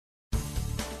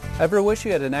Ever wish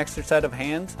you had an extra set of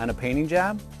hands on a painting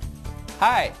job?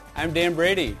 Hi, I'm Dan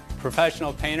Brady,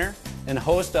 professional painter and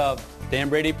host of Dan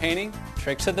Brady Painting,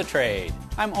 Tricks of the Trade.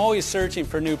 I'm always searching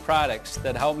for new products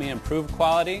that help me improve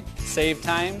quality, save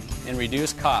time, and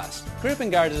reduce costs. Grip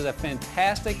 & Guard is a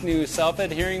fantastic new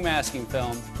self-adhering masking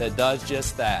film that does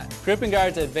just that. Grip &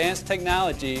 Guard's advanced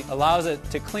technology allows it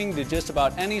to cling to just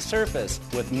about any surface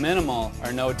with minimal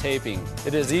or no taping.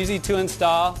 It is easy to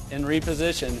install and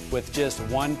reposition with just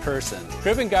one person.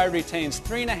 Grip & Guard retains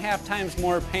 3.5 times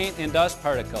more paint and dust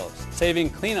particles, saving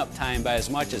cleanup time by as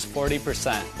much as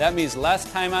 40%. That means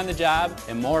less time on the job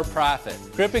and more profit.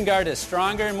 Grip & Guard is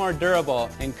stronger and more durable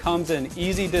and comes in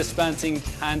easy dispensing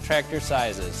contractor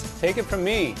sizes. Take it from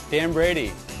me, Dan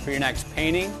Brady, for your next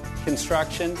painting,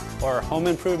 construction, or home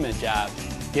improvement job.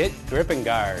 Get Grip &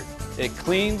 Guard. It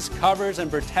cleans, covers,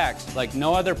 and protects like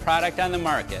no other product on the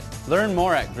market. Learn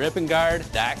more at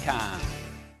gripandguard.com.